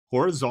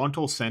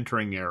Horizontal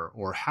centering error,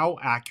 or how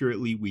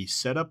accurately we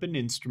set up an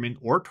instrument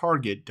or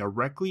target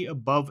directly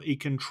above a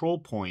control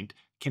point,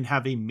 can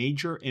have a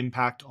major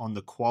impact on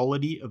the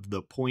quality of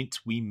the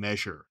points we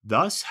measure.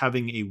 Thus,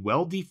 having a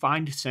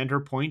well-defined center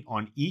point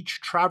on each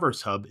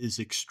traverse hub is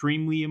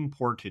extremely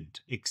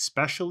important,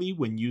 especially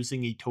when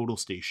using a total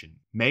station.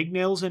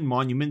 Magnails and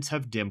monuments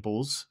have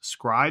dimples,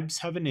 scribes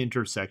have an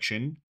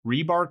intersection,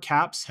 rebar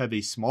caps have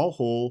a small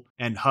hole,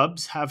 and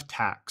hubs have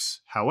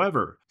tacks.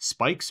 However,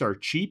 spikes are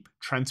cheap,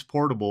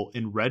 transportable,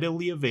 and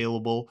readily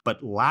available,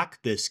 but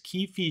lack this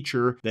key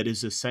feature that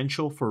is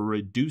essential for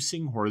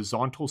reducing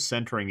horizontal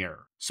centering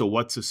error. So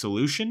what's the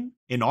solution?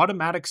 An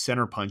automatic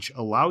center punch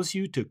allows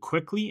you to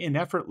quickly and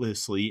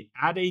effortlessly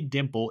add a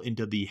dimple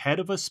into the head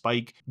of a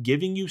spike,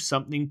 giving you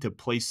something to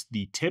place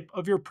the tip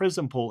of your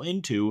prism pole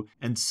into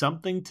and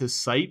something to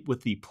sight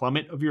with the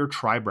plummet of your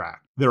tribrac.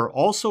 They're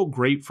also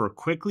great for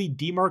quickly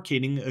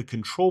demarcating a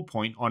control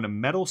point on a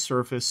metal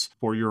surface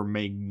for your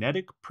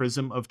magnetic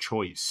prism of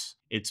choice.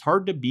 It's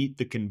hard to beat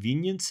the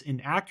convenience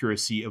and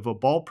accuracy of a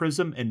ball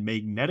prism and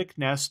magnetic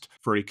nest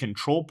for a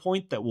control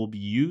point that will be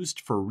used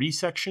for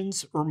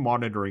resections or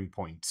monitoring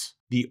points.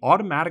 The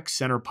automatic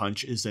center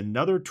punch is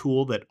another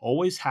tool that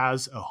always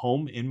has a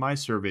home in my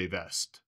survey vest.